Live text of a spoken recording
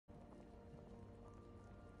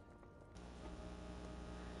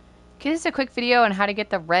Okay, this is a quick video on how to get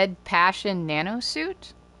the Red Passion Nano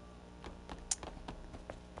Suit.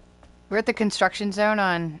 We're at the Construction Zone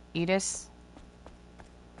on Eidos.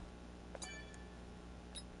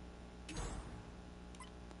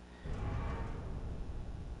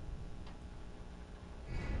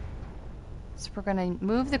 So we're gonna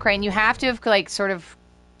move the crane. You have to have like sort of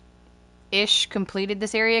ish completed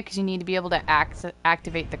this area because you need to be able to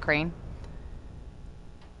activate the crane.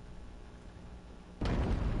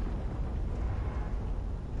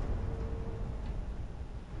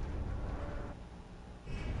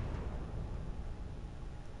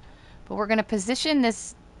 But we're gonna position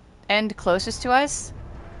this end closest to us,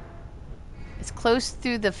 as close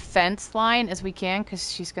through the fence line as we can,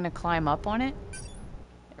 because she's gonna climb up on it.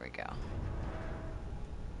 There we go.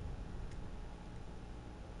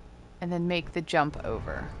 And then make the jump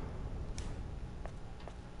over.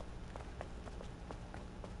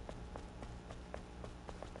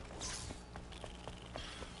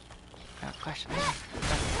 Oh, question.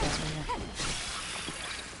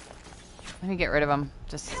 Let me get rid of them,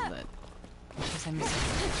 just so that in case I miss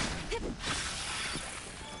it.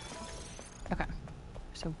 Okay.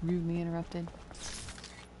 So rudely interrupted.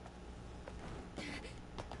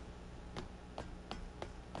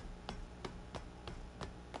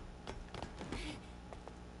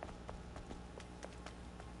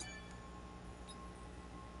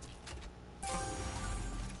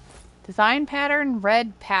 Design pattern,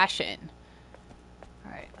 Red Passion.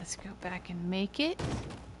 Alright, let's go back and make it.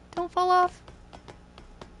 Don't fall off.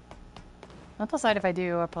 On the side, if I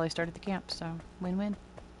do, I'll probably start at the camp, so win-win.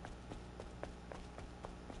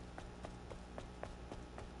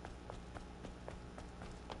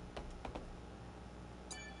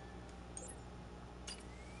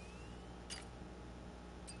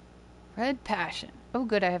 Red Passion. Oh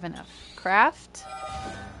good, I have enough. Craft.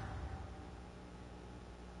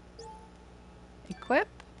 Equip.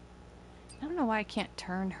 I don't know why I can't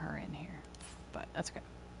turn her in here, but that's okay.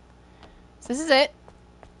 So this is it.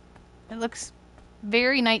 It looks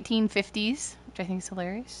very 1950s, which I think is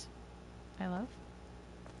hilarious. I love.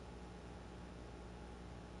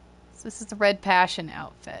 So this is the Red Passion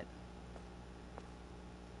outfit.